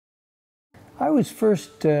I was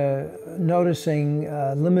first noticing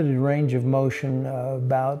limited range of motion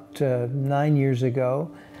about 9 years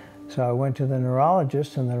ago. So I went to the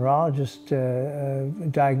neurologist, and the neurologist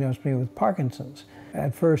diagnosed me with Parkinson's.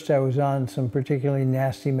 At first I was on some particularly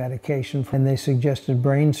nasty medication, and they suggested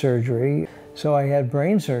brain surgery. So I had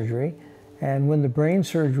brain surgery, and when the brain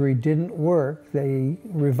surgery didn't work, they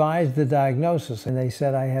revised the diagnosis, and they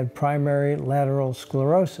said I had primary lateral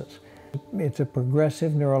sclerosis. It's a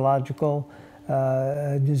progressive neurological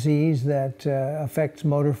disease that affects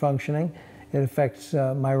motor functioning. It affects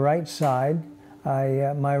my right side.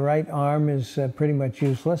 My right arm is pretty much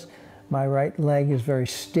useless. My right leg is very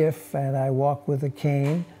stiff, and I walk with a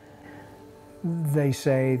cane. They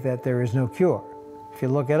say that there is no cure. If you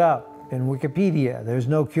look it up in Wikipedia, there's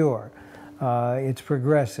no cure. It's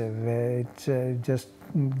progressive. It just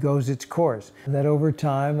goes its course. That over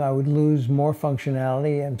time I would lose more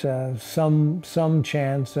functionality and some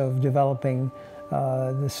chance of developing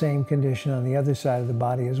the same condition on the other side of the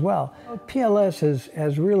body as well. PLS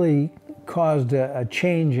has really caused a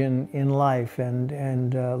change in life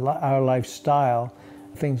and our lifestyle.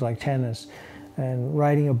 Things like tennis and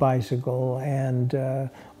riding a bicycle and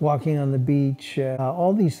walking on the beach.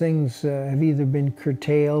 All these things have either been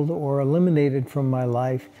curtailed or eliminated from my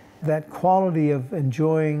life. That quality of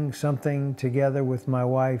enjoying something together with my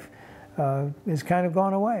wife has kind of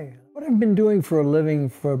gone away. What I've been doing for a living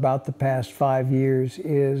for about the past 5 years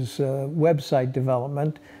is website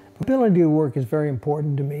development. Ability to work is very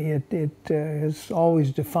important to me. It has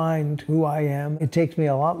always defined who I am. It takes me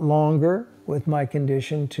a lot longer with my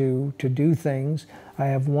condition to do things. I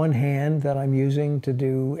have one hand that I'm using to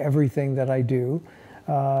do everything that I do,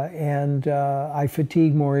 and I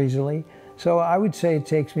fatigue more easily. So I would say it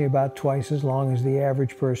takes me about twice as long as the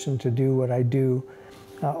average person to do what I do.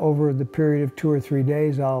 Over the period of 2 or 3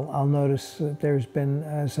 days, I'll notice that there's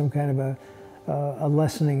been some kind of a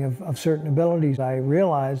lessening of certain abilities. I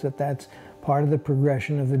realize that that's part of the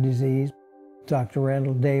progression of the disease. Dr.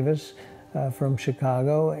 Randall from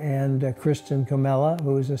Chicago and Kristin Comella,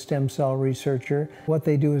 who is a stem cell researcher. What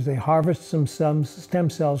they do is they harvest some stem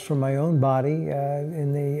cells from my own body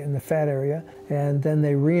in the fat area, and then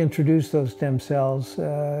they reintroduce those stem cells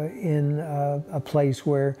in a place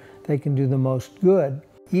where they can do the most good.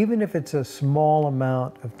 Even if it's a small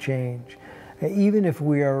amount of change, even if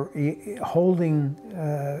we are holding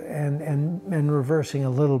and reversing a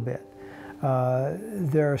little bit,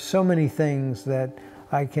 there are so many things that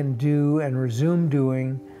I can do and resume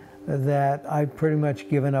doing that I've pretty much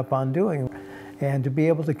given up on doing. And to be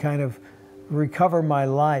able to kind of recover my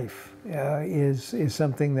life is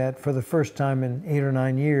something that for the first time in 8 or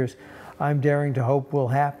 9 years, I'm daring to hope will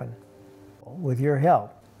happen. With your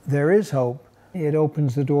help, there is hope. It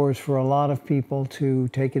opens the doors for a lot of people to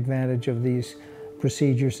take advantage of these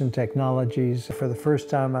procedures and technologies. For the first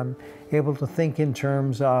time, I'm able to think in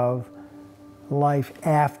terms of life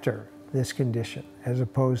after this condition, as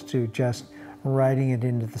opposed to just riding it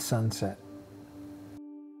into the sunset.